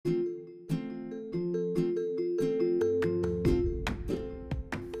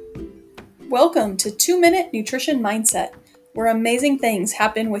Welcome to 2-Minute Nutrition Mindset, where amazing things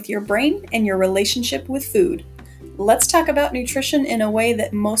happen with your brain and your relationship with food. Let's talk about nutrition in a way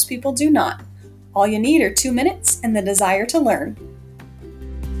that most people do not. All you need are 2 minutes and the desire to learn.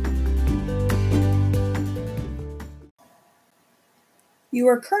 You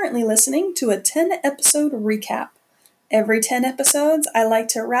are currently listening to a 10-episode recap. Every 10 episodes, I like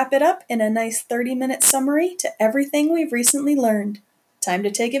to wrap it up in a nice 30-minute summary to everything we've recently learned. Time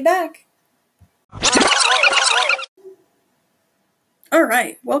to take it back. All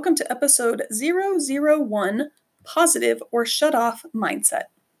right, welcome to episode 001, Positive or Shut Off Mindset.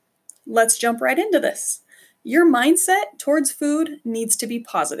 Let's jump right into this. Your mindset towards food needs to be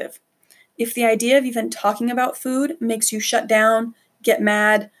positive. If the idea of even talking about food makes you shut down, get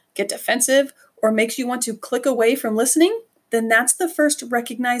mad, get defensive, or makes you want to click away from listening, then that's the first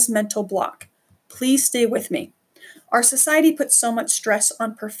recognized mental block. Please stay with me. Our society puts so much stress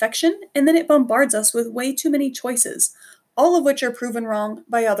on perfection, and then it bombards us with way too many choices, all of which are proven wrong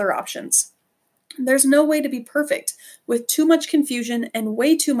by other options. There's no way to be perfect, with too much confusion and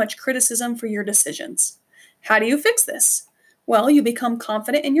way too much criticism for your decisions. How do you fix this? Well, you become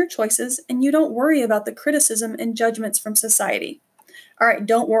confident in your choices, and you don't worry about the criticism and judgments from society. All right,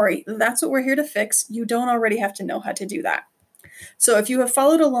 don't worry. That's what we're here to fix. You don't already have to know how to do that. So if you have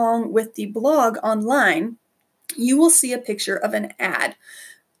followed along with the blog online, you will see a picture of an ad.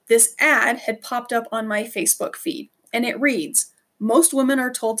 This ad had popped up on my Facebook feed, and it reads, "Most women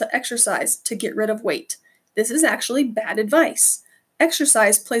are told to exercise to get rid of weight. This is actually bad advice.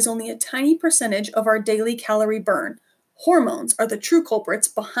 Exercise plays only a tiny percentage of our daily calorie burn. Hormones are the true culprits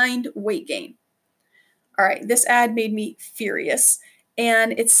behind weight gain." All right, this ad made me furious,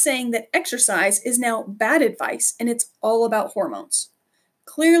 and it's saying that exercise is now bad advice, and it's all about hormones.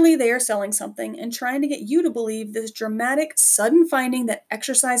 Clearly, they are selling something and trying to get you to believe this dramatic, sudden finding that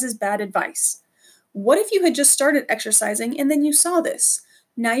exercise is bad advice. What if you had just started exercising and then you saw this?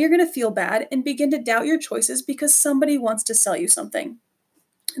 Now you're going to feel bad and begin to doubt your choices because somebody wants to sell you something.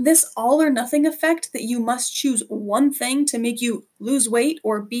 This all or nothing effect that you must choose one thing to make you lose weight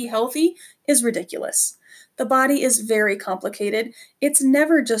or be healthy is ridiculous. The body is very complicated. It's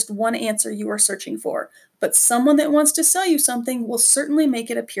never just one answer you are searching for, but someone that wants to sell you something will certainly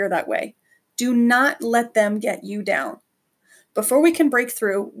make it appear that way. Do not let them get you down. Before we can break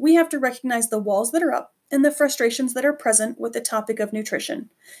through, we have to recognize the walls that are up and the frustrations that are present with the topic of nutrition.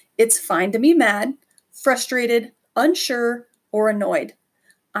 It's fine to be mad, frustrated, unsure, or annoyed.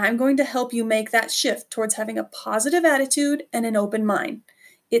 I'm going to help you make that shift towards having a positive attitude and an open mind.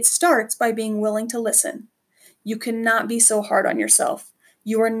 It starts by being willing to listen. You cannot be so hard on yourself.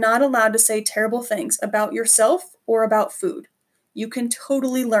 You are not allowed to say terrible things about yourself or about food. You can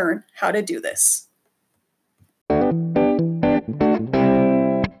totally learn how to do this.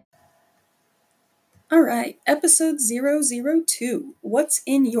 All right, episode 002, What's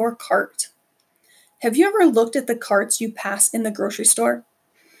in Your Cart? Have you ever looked at the carts you pass in the grocery store?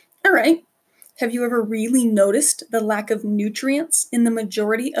 All right, have you ever really noticed the lack of nutrients in the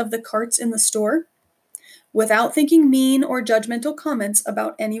majority of the carts in the store? Without thinking mean or judgmental comments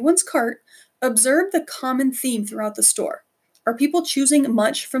about anyone's cart, observe the common theme throughout the store. Are people choosing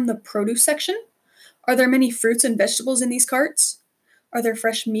much from the produce section? Are there many fruits and vegetables in these carts? Are there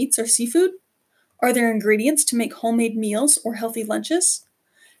fresh meats or seafood? Are there ingredients to make homemade meals or healthy lunches?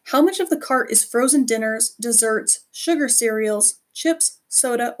 How much of the cart is frozen dinners, desserts, sugar cereals, chips,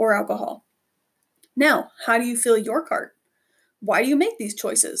 soda, or alcohol? Now, how do you fill your cart? Why do you make these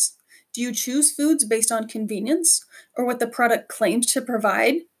choices? Do you choose foods based on convenience or what the product claims to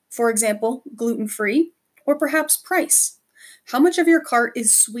provide, for example, gluten-free, or perhaps price? How much of your cart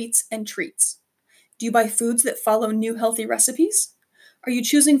is sweets and treats? Do you buy foods that follow new healthy recipes? Are you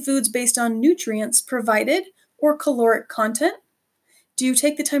choosing foods based on nutrients provided or caloric content? Do you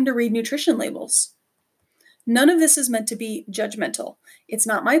take the time to read nutrition labels? None of this is meant to be judgmental. It's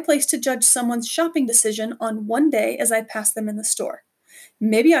not my place to judge someone's shopping decision on one day as I pass them in the store.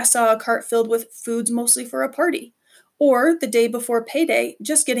 Maybe I saw a cart filled with foods mostly for a party, or the day before payday,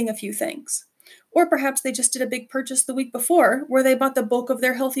 just getting a few things. Or perhaps they just did a big purchase the week before where they bought the bulk of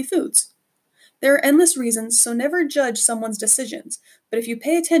their healthy foods. There are endless reasons, so never judge someone's decisions, but if you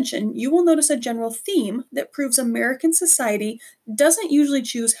pay attention, you will notice a general theme that proves American society doesn't usually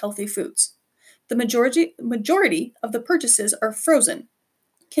choose healthy foods. The majority of the purchases are frozen,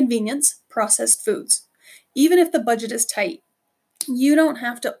 convenience, processed foods. Even if the budget is tight, you don't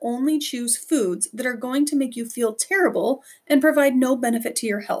have to only choose foods that are going to make you feel terrible and provide no benefit to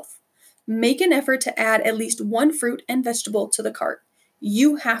your health. Make an effort to add at least one fruit and vegetable to the cart.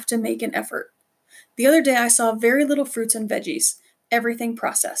 You have to make an effort. The other day I saw very little fruits and veggies, everything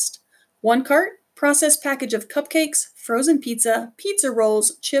processed. 1 cart, processed package of cupcakes, frozen pizza, pizza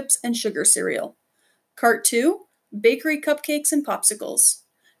rolls, chips, and sugar cereal. Cart 2, bakery cupcakes and popsicles.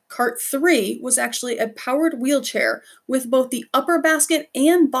 Cart 3 was actually a powered wheelchair with both the upper basket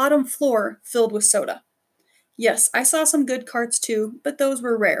and bottom floor filled with soda. Yes, I saw some good carts too, but those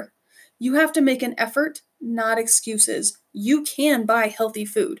were rare. You have to make an effort, not excuses. You can buy healthy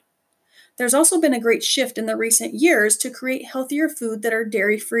food. There's also been a great shift in the recent years to create healthier food that are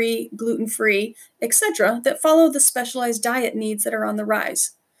dairy-free, gluten-free, etc., that follow the specialized diet needs that are on the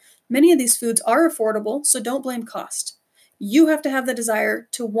rise. Many of these foods are affordable, so don't blame cost. You have to have the desire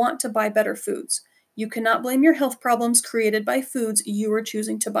to want to buy better foods. You cannot blame your health problems created by foods you are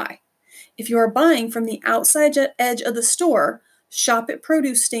choosing to buy. If you are buying from the outside edge of the store, shop at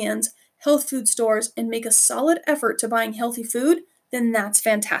produce stands, health food stores, and make a solid effort to buying healthy food, then that's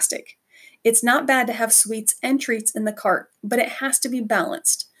fantastic. It's not bad to have sweets and treats in the cart, but it has to be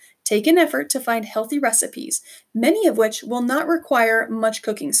balanced. Take an effort to find healthy recipes, many of which will not require much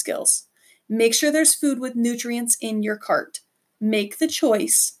cooking skills. Make sure there's food with nutrients in your cart. Make the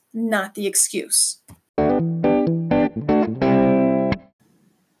choice, not the excuse.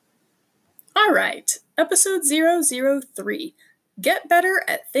 All right, episode 003, Get Better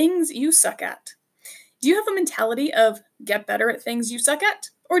at Things You Suck At. Do you have a mentality of get better at things you suck at?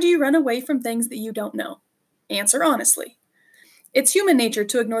 Or do you run away from things that you don't know? Answer honestly. It's human nature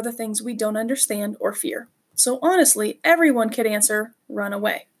to ignore the things we don't understand or fear. So honestly, everyone could answer run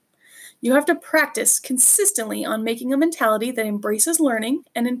away. You have to practice consistently on making a mentality that embraces learning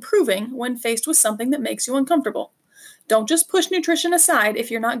and improving when faced with something that makes you uncomfortable. Don't just push nutrition aside if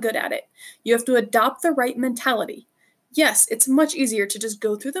you're not good at it. You have to adopt the right mentality. Yes, it's much easier to just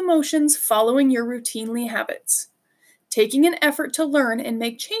go through the motions following your routinely habits. Taking an effort to learn and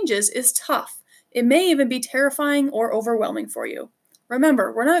make changes is tough. It may even be terrifying or overwhelming for you.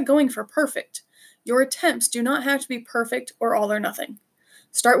 Remember, we're not going for perfect. Your attempts do not have to be perfect or all or nothing.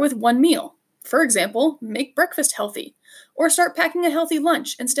 Start with one meal. For example, make breakfast healthy, or start packing a healthy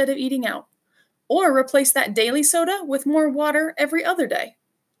lunch instead of eating out, or replace that daily soda with more water every other day.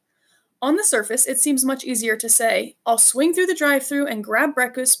 On the surface, it seems much easier to say, I'll swing through the drive-thru and grab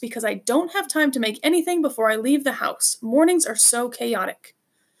breakfast because I don't have time to make anything before I leave the house. Mornings are so chaotic.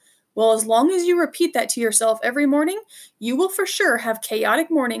 Well, as long as you repeat that to yourself every morning, you will for sure have chaotic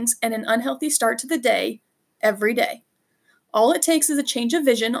mornings and an unhealthy start to the day every day. All it takes is a change of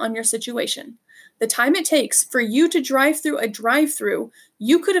vision on your situation. The time it takes for you to drive through a drive-thru,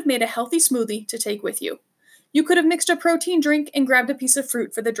 you could have made a healthy smoothie to take with you. You could have mixed a protein drink and grabbed a piece of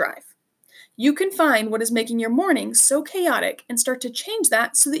fruit for the drive. You can find what is making your morning so chaotic and start to change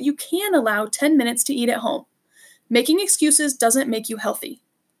that so that you can allow 10 minutes to eat at home. Making excuses doesn't make you healthy.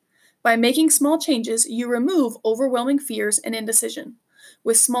 By making small changes, you remove overwhelming fears and indecision.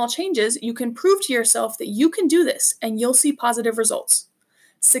 With small changes, you can prove to yourself that you can do this and you'll see positive results.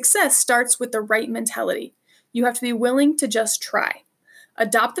 Success starts with the right mentality. You have to be willing to just try.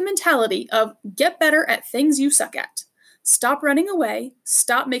 Adopt the mentality of get better at things you suck at. Stop running away.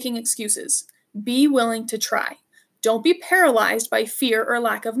 Stop making excuses. Be willing to try. Don't be paralyzed by fear or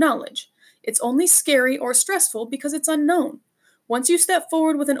lack of knowledge. It's only scary or stressful because it's unknown. Once you step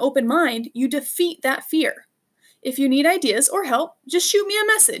forward with an open mind, you defeat that fear. If you need ideas or help, just shoot me a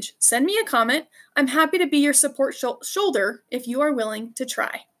message. Send me a comment. I'm happy to be your support shoulder if you are willing to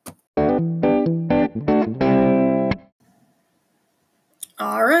try.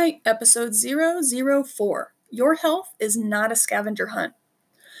 All right, episode 004. Your health is not a scavenger hunt.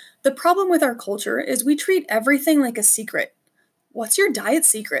 The problem with our culture is we treat everything like a secret. What's your diet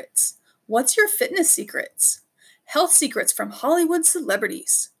secrets? What's your fitness secrets? Health secrets from Hollywood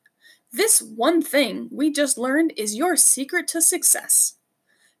celebrities. This one thing we just learned is your secret to success.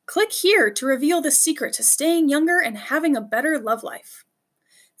 Click here to reveal the secret to staying younger and having a better love life.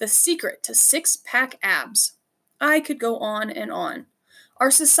 The secret to six-pack abs. I could go on and on. Our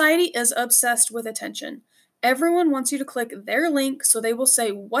society is obsessed with attention. Everyone wants you to click their link so they will say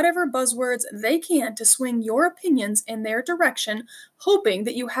whatever buzzwords they can to swing your opinions in their direction, hoping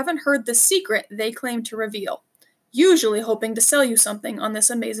that you haven't heard the secret they claim to reveal, usually hoping to sell you something on this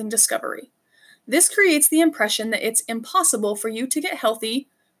amazing discovery. This creates the impression that it's impossible for you to get healthy,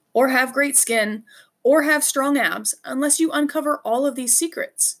 or have great skin, or have strong abs unless you uncover all of these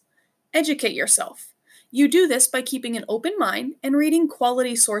secrets. Educate yourself. You do this by keeping an open mind and reading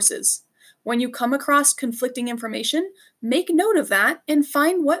quality sources. When you come across conflicting information, make note of that and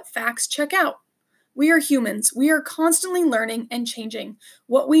find what facts check out. We are humans. We are constantly learning and changing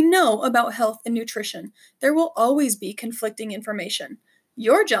what we know about health and nutrition. There will always be conflicting information.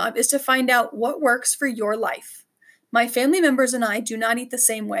 Your job is to find out what works for your life. My family members and I do not eat the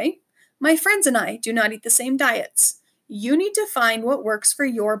same way, My friends and I do not eat the same diets. You need to find what works for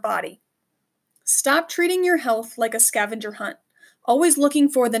your body. Stop treating your health like a scavenger hunt, always looking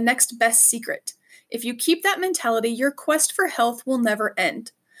for the next best secret. If you keep that mentality, your quest for health will never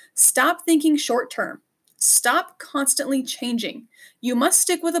end. Stop thinking short term. Stop constantly changing. You must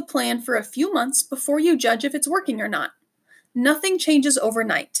stick with a plan for a few months before you judge if it's working or not. Nothing changes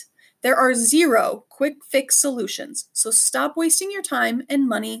overnight. There are zero quick fix solutions, so stop wasting your time and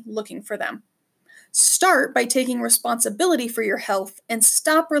money looking for them. Start by taking responsibility for your health and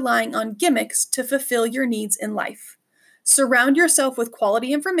stop relying on gimmicks to fulfill your needs in life. Surround yourself with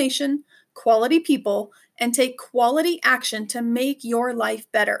quality information, quality people, and take quality action to make your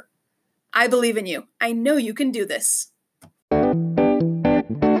life better. I believe in you. I know you can do this.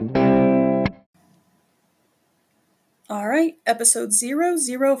 All right, episode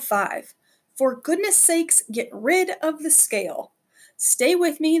 005. For goodness sakes, get rid of the scale. Stay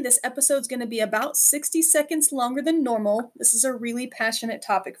with me. This episode's going to be about 60 seconds longer than normal. This is a really passionate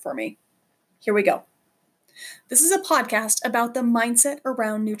topic for me. Here we go. This is a podcast about the mindset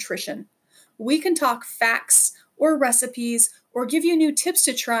around nutrition. We can talk facts or recipes or give you new tips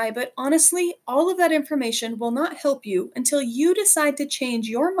to try, but honestly, all of that information will not help you until you decide to change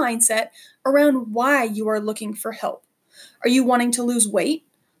your mindset around why you are looking for help. Are you wanting to lose weight?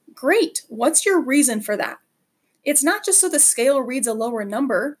 Great. What's your reason for that? It's not just so the scale reads a lower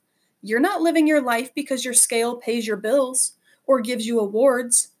number. You're not living your life because your scale pays your bills or gives you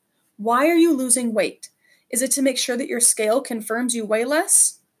awards. Why are you losing weight? Is it to make sure that your scale confirms you weigh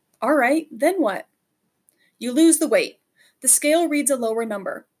less? All right, then what? You lose the weight. The scale reads a lower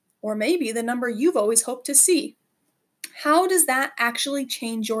number, or maybe the number you've always hoped to see. How does that actually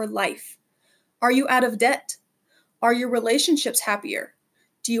change your life? Are you out of debt? Are your relationships happier?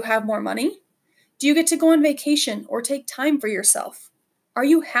 Do you have more money? Do you get to go on vacation or take time for yourself? Are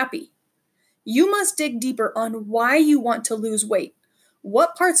you happy? You must dig deeper on why you want to lose weight.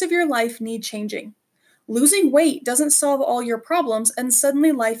 What parts of your life need changing? Losing weight doesn't solve all your problems and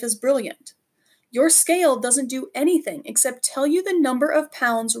suddenly life is brilliant. Your scale doesn't do anything except tell you the number of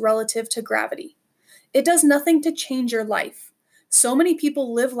pounds relative to gravity. It does nothing to change your life. So many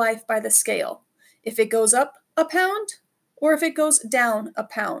people live life by the scale. If it goes up a pound, or if it goes down a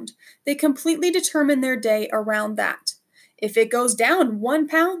pound, they completely determine their day around that. If it goes down 1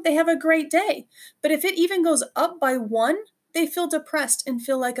 pound, they have a great day. But if it even goes up by 1, they feel depressed and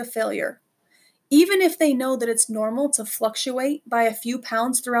feel like a failure. Even if they know that it's normal to fluctuate by a few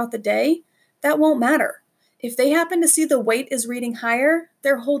pounds throughout the day, that won't matter. If they happen to see the weight is reading higher,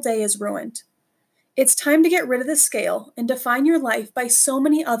 their whole day is ruined. It's time to get rid of the scale and define your life by so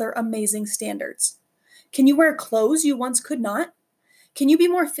many other amazing standards. Can you wear clothes you once could not? Can you be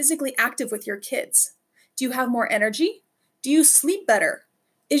more physically active with your kids? Do you have more energy? Do you sleep better?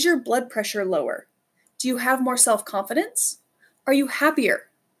 Is your blood pressure lower? Do you have more self-confidence? Are you happier?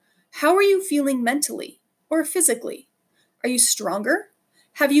 How are you feeling mentally or physically? Are you stronger?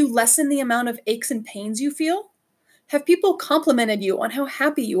 Have you lessened the amount of aches and pains you feel? Have people complimented you on how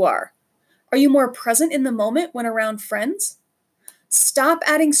happy you are? Are you more present in the moment when around friends? Stop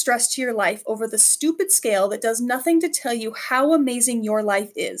adding stress to your life over the stupid scale that does nothing to tell you how amazing your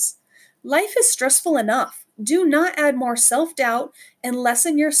life is. Life is stressful enough. Do not add more self-doubt and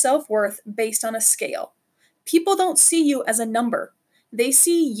lessen your self-worth based on a scale. People don't see you as a number. They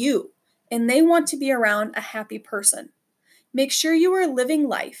see you, and they want to be around a happy person. Make sure you are living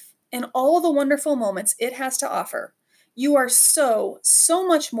life and all the wonderful moments it has to offer. You are so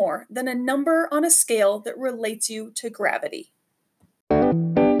much more than a number on a scale that relates you to gravity.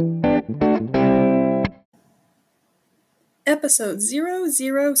 Episode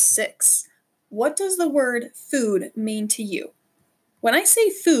 006. What does the word food mean to you? When I say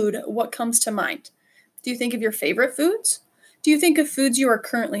food, what comes to mind? Do you think of your favorite foods? Do you think of foods you are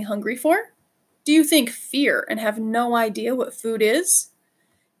currently hungry for? Do you think fear and have no idea what food is?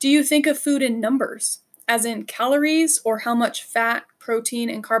 Do you think of food in numbers, as in calories or how much fat, protein,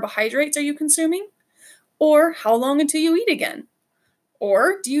 and carbohydrates are you consuming? Or how long until you eat again?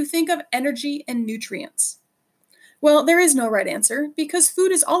 Or do you think of energy and nutrients? Well, there is no right answer because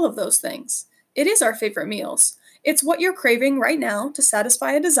food is all of those things. It is our favorite meals. It's what you're craving right now to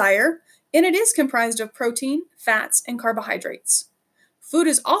satisfy a desire, and it is comprised of protein, fats, and carbohydrates. Food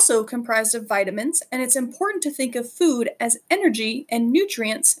is also comprised of vitamins, and it's important to think of food as energy and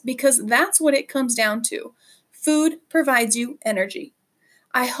nutrients because that's what it comes down to. Food provides you energy.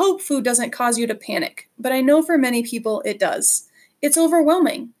 I hope food doesn't cause you to panic, but I know for many people it does. It's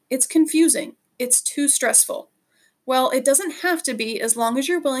overwhelming. It's confusing. It's too stressful. Well, it doesn't have to be as long as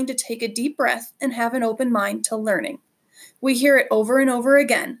you're willing to take a deep breath and have an open mind to learning. We hear it over and over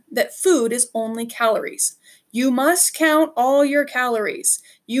again that food is only calories. You must count all your calories.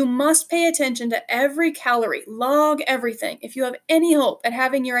 You must pay attention to every calorie, log everything if you have any hope at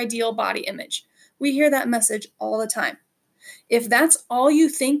having your ideal body image. We hear that message all the time. If that's all you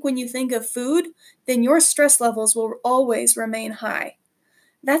think when you think of food, then your stress levels will always remain high.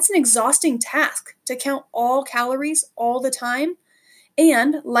 That's an exhausting task to count all calories all the time.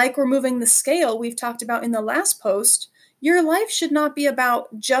 And like removing the scale we've talked about in the last post, your life should not be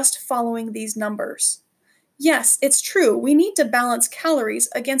about just following these numbers. Yes, it's true, we need to balance calories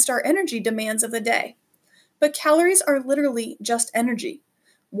against our energy demands of the day. But calories are literally just energy.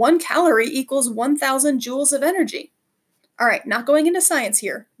 1 calorie equals 1,000 joules of energy. All right, not going into science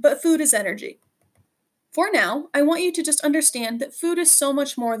here, but food is energy. For now, I want you to just understand that food is so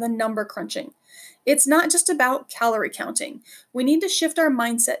much more than number crunching. It's not just about calorie counting. We need to shift our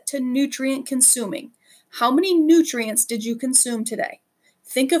mindset to nutrient consuming. How many nutrients did you consume today?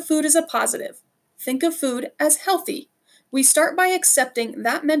 Think of food as a positive. Think of food as healthy. We start by accepting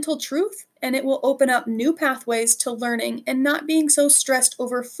that mental truth, and it will open up new pathways to learning and not being so stressed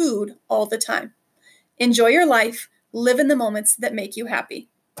over food all the time. Enjoy your life. Live in the moments that make you happy.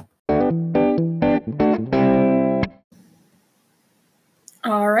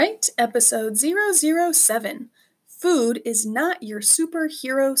 All right, episode 007. Food is not your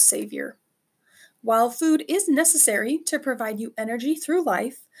superhero savior. While food is necessary to provide you energy through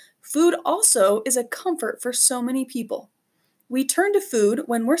life, food also is a comfort for so many people. We turn to food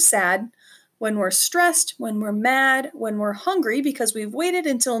when we're sad, when we're stressed, when we're mad, when we're hungry because we've waited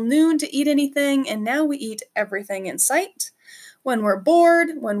until noon to eat anything and now we eat everything in sight, when we're bored,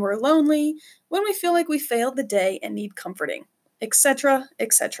 when we're lonely, when we feel like we failed the day and need comforting, etc.,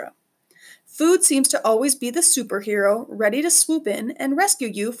 etc. Food seems to always be the superhero ready to swoop in and rescue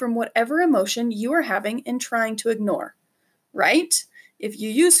you from whatever emotion you are having and trying to ignore. Right? If you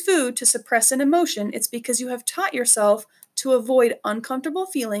use food to suppress an emotion, it's because you have taught yourself to avoid uncomfortable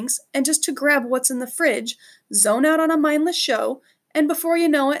feelings and just to grab what's in the fridge, zone out on a mindless show, and before you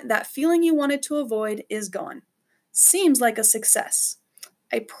know it, that feeling you wanted to avoid is gone. Seems like a success.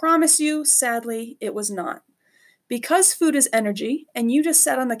 I promise you, sadly, it was not. Because food is energy, and you just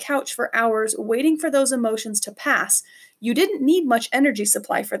sat on the couch for hours waiting for those emotions to pass, you didn't need much energy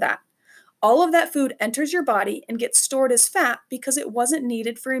supply for that. All of that food enters your body and gets stored as fat because it wasn't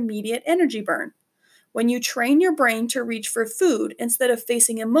needed for immediate energy burn. When you train your brain to reach for food instead of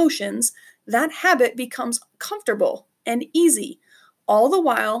facing emotions, that habit becomes comfortable and easy, all the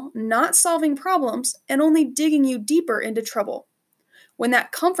while not solving problems and only digging you deeper into trouble. When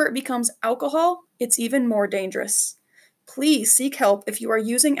that comfort becomes alcohol, it's even more dangerous. Please seek help if you are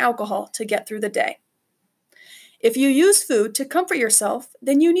using alcohol to get through the day. If you use food to comfort yourself,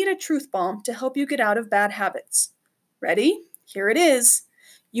 then you need a truth bomb to help you get out of bad habits. Ready? Here it is.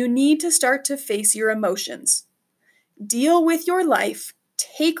 You need to start to face your emotions. Deal with your life.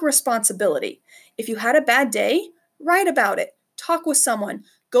 Take responsibility. If you had a bad day, write about it. Talk with someone.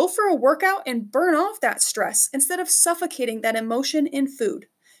 Go for a workout and burn off that stress instead of suffocating that emotion in food.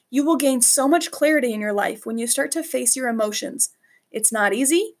 You will gain so much clarity in your life when you start to face your emotions. It's not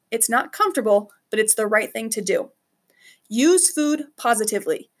easy, it's not comfortable, but it's the right thing to do. Use food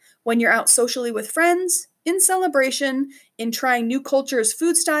positively. When you're out socially with friends, in celebration, in trying new cultures'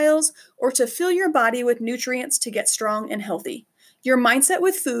 food styles, or to fill your body with nutrients to get strong and healthy. Your mindset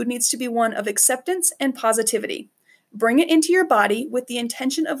with food needs to be one of acceptance and positivity. Bring it into your body with the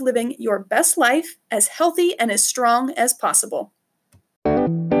intention of living your best life as healthy and as strong as possible.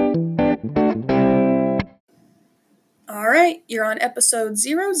 All right, you're on episode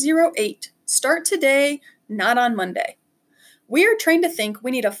 008. Start today, not on Monday. We are trained to think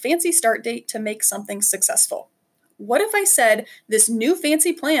we need a fancy start date to make something successful. What if I said this new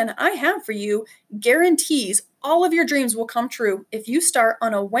fancy plan I have for you guarantees all of your dreams will come true if you start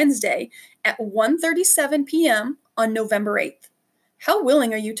on a Wednesday at 1:37 p.m. on November 8th? How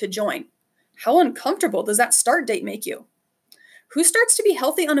willing are you to join? How uncomfortable does that start date make you? Who starts to be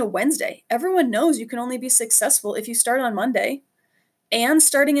healthy on a Wednesday? Everyone knows you can only be successful if you start on Monday. And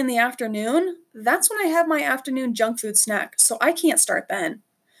starting in the afternoon, that's when I have my afternoon junk food snack, so I can't start then.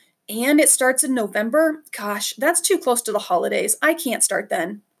 And it starts in November? Gosh, that's too close to the holidays. I can't start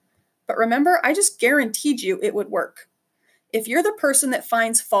then. But remember, I just guaranteed you it would work. If you're the person that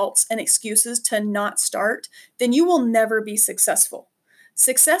finds faults and excuses to not start, then you will never be successful.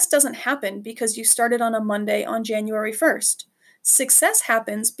 Success doesn't happen because you started on a Monday on January 1st. Success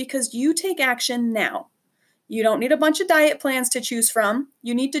happens because you take action now. You don't need a bunch of diet plans to choose from.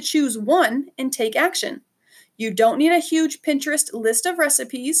 You need to choose one and take action. You don't need a huge Pinterest list of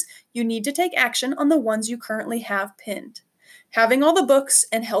recipes. You need to take action on the ones you currently have pinned. Having all the books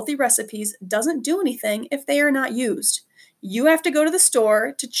and healthy recipes doesn't do anything if they are not used. You have to go to the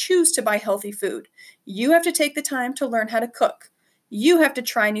store to choose to buy healthy food. You have to take the time to learn how to cook. You have to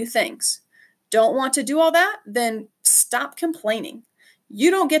try new things. Don't want to do all that? Then stop complaining.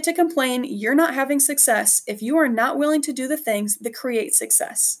 You don't get to complain you're not having success if you are not willing to do the things that create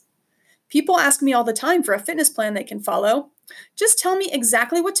success. People ask me all the time for a fitness plan they can follow. Just tell me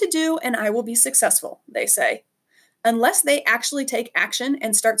exactly what to do and I will be successful, they say. Unless they actually take action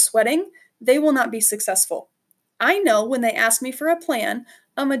and start sweating, they will not be successful. I know when they ask me for a plan,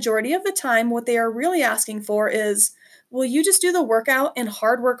 a majority of the time what they are really asking for is, will you just do the workout and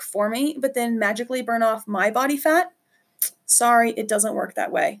hard work for me, but then magically burn off my body fat? Sorry, it doesn't work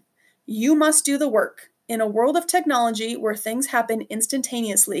that way. You must do the work. In a world of technology where things happen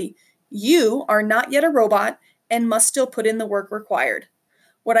instantaneously, you are not yet a robot and must still put in the work required.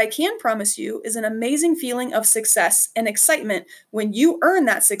 What I can promise you is an amazing feeling of success and excitement when you earn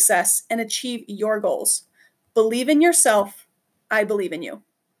that success and achieve your goals. Believe in yourself. I believe in you.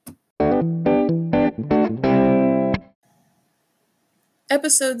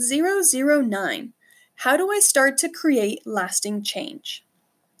 Episode 009. How do I start to create lasting change?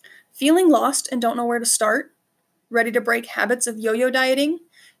 Feeling lost and don't know where to start? Ready to break habits of yo-yo dieting?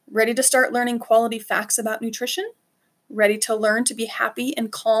 Ready to start learning quality facts about nutrition? Ready to learn to be happy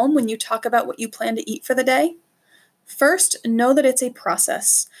and calm when you talk about what you plan to eat for the day? First, know that it's a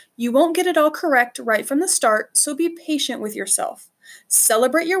process. You won't get it all correct right from the start, so be patient with yourself.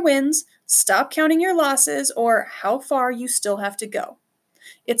 Celebrate your wins, stop counting your losses, or how far you still have to go.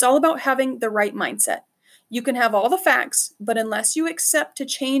 It's all about having the right mindset. You can have all the facts, but unless you accept to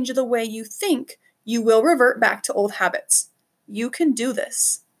change the way you think, you will revert back to old habits. You can do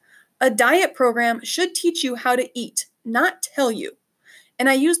this. A diet program should teach you how to eat, not tell you. And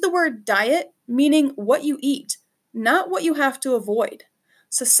I use the word diet, meaning what you eat, not what you have to avoid.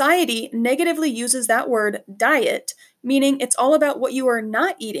 Society negatively uses that word diet, meaning it's all about what you are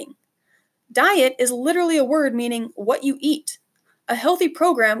not eating. Diet is literally a word meaning what you eat. A healthy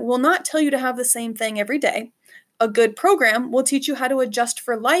program will not tell you to have the same thing every day. A good program will teach you how to adjust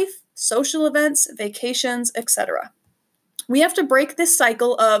for life, social events, vacations, etc. We have to break this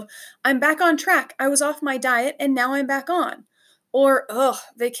cycle of, I'm back on track, I was off my diet, and now I'm back on. Or,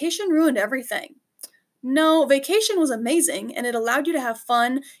 vacation ruined everything. No, vacation was amazing, and it allowed you to have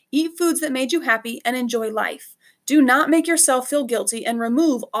fun, eat foods that made you happy, and enjoy life. Do not make yourself feel guilty and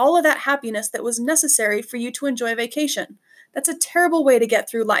remove all of that happiness that was necessary for you to enjoy vacation. That's a terrible way to get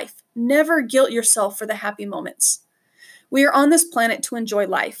through life. Never guilt yourself for the happy moments. We are on this planet to enjoy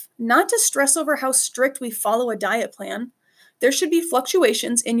life, not to stress over how strict we follow a diet plan. There should be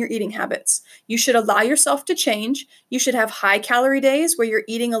fluctuations in your eating habits. You should allow yourself to change. You should have high-calorie days where you're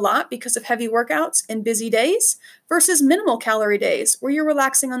eating a lot because of heavy workouts and busy days versus minimal-calorie days where you're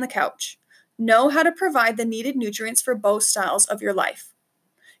relaxing on the couch. Know how to provide the needed nutrients for both styles of your life.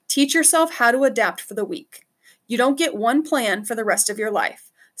 Teach yourself how to adapt for the week. You don't get one plan for the rest of your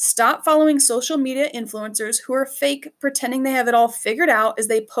life. Stop following social media influencers who are fake, pretending they have it all figured out as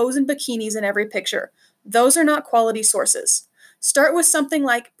they pose in bikinis in every picture. Those are not quality sources. Start with something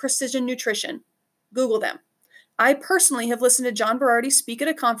like Precision Nutrition. Google them. I personally have listened to John Berardi speak at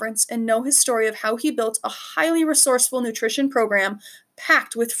a conference and know his story of how he built a highly resourceful nutrition program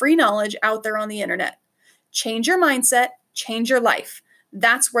packed with free knowledge out there on the internet. Change your mindset, change your life.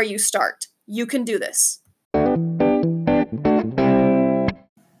 That's where you start. You can do this.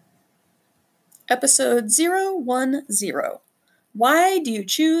 Episode 010. Why do you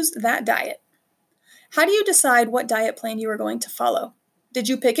choose that diet? How do you decide what diet plan you are going to follow? Did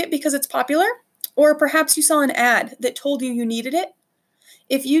you pick it because it's popular? Or perhaps you saw an ad that told you needed it?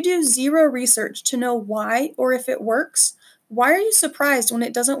 If you do zero research to know why or if it works, why are you surprised when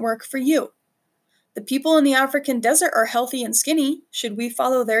it doesn't work for you? The people in the African desert are healthy and skinny. Should we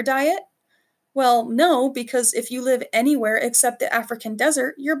follow their diet? Well, no, because if you live anywhere except the African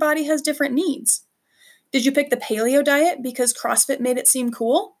desert, your body has different needs. Did you pick the paleo diet because CrossFit made it seem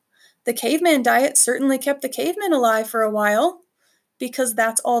cool? The caveman diet certainly kept the cavemen alive for a while, because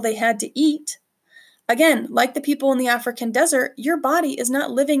that's all they had to eat. Again, like the people in the African desert, your body is not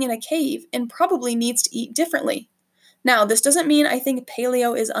living in a cave and probably needs to eat differently. Now, this doesn't mean I think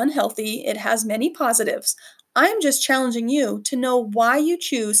paleo is unhealthy. It has many positives. I'm just challenging you to know why you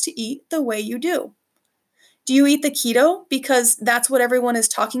choose to eat the way you do. Do you eat the keto because that's what everyone is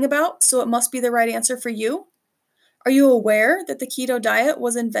talking about, so it must be the right answer for you? Are you aware that the keto diet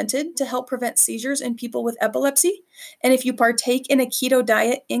was invented to help prevent seizures in people with epilepsy? And if you partake in a keto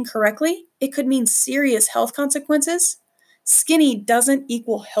diet incorrectly, it could mean serious health consequences. Skinny doesn't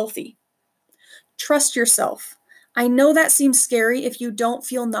equal healthy. Trust yourself. I know that seems scary if you don't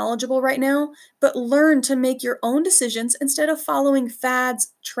feel knowledgeable right now, but learn to make your own decisions instead of following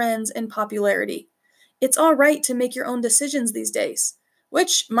fads, trends, and popularity. It's all right to make your own decisions these days,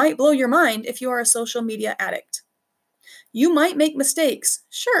 which might blow your mind if you are a social media addict. You might make mistakes,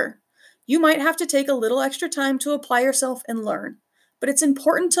 sure. You might have to take a little extra time to apply yourself and learn, but it's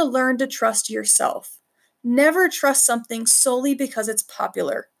important to learn to trust yourself. Never trust something solely because it's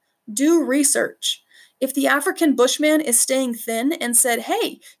popular. Do research. If the African bushman is staying thin and said,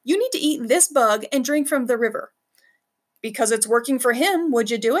 hey, you need to eat this bug and drink from the river, because it's working for him,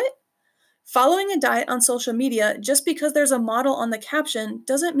 would you do it? Following a diet on social media just because there's a model on the caption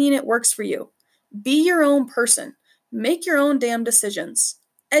doesn't mean it works for you. Be your own person. Make your own damn decisions.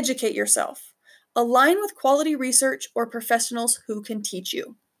 Educate yourself. Align with quality research or professionals who can teach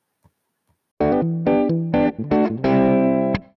you.